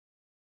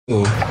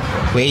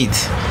Oh, wait.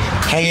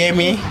 Can you hear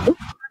me?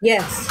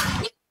 Yes.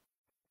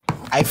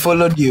 I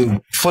followed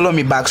you. Follow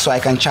me back so I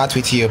can chat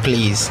with you,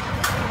 please.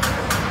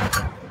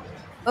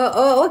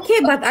 Okay,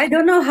 but I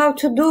don't know how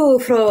to do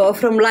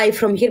from live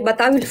from here, but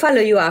I will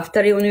follow you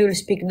after you will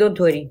speak, don't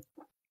worry.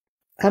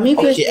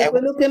 Amico, Okay, è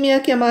quello che mi ha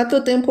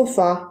chiamato tempo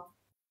fa.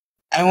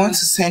 I want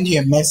to send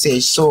you a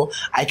message so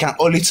I can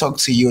only talk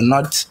to you,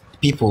 not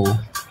people.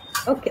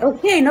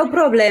 Okay, no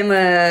problem,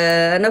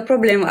 no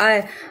problem.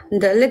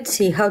 Let's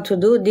see how to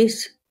do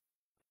this.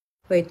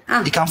 Wait,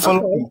 You can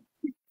follow okay. me.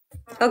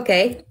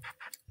 Okay,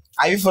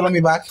 Are you following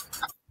me back?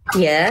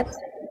 yes,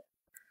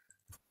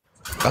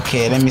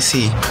 Okay, let me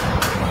see.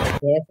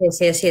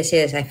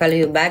 yes. I follow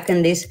you back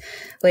and this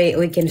way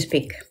we can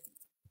speak.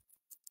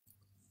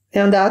 È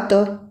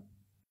andato?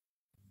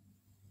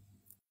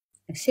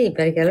 Sì,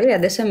 perché lui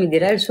adesso mi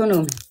dirà il suo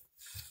nome.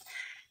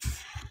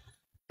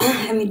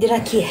 E mi dirà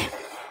chi è.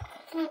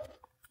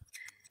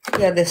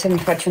 Io adesso mi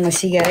faccio una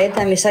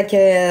sigaretta, mi sa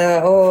che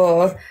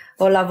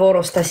ho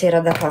lavoro stasera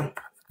da fare.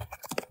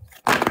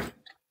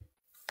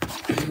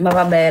 Ma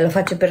vabbè, lo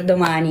faccio per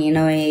domani,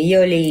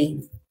 io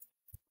lì.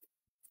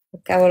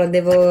 Cavolo,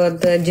 devo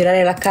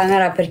girare la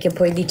camera perché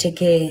poi dice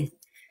che...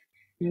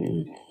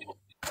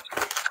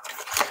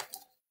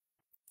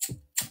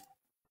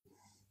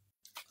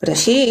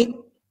 Rashid?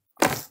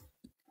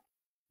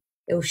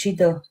 È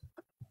uscito.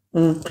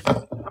 Mm.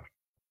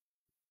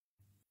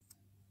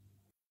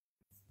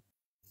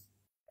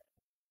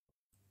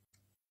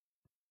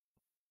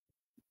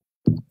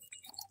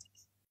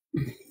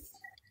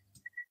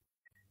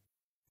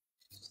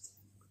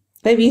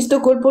 Hai visto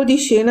colpo di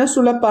scena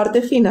sulla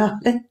parte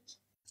finale?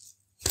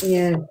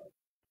 Yeah.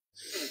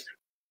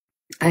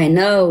 I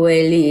know,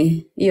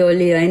 Eli.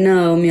 Yoli, I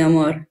know, mi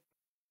amor.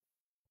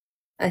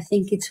 I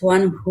think it's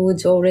one who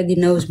already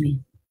knows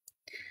me.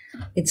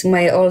 It's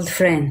my old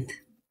friend.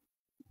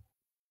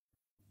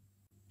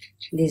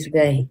 This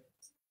guy.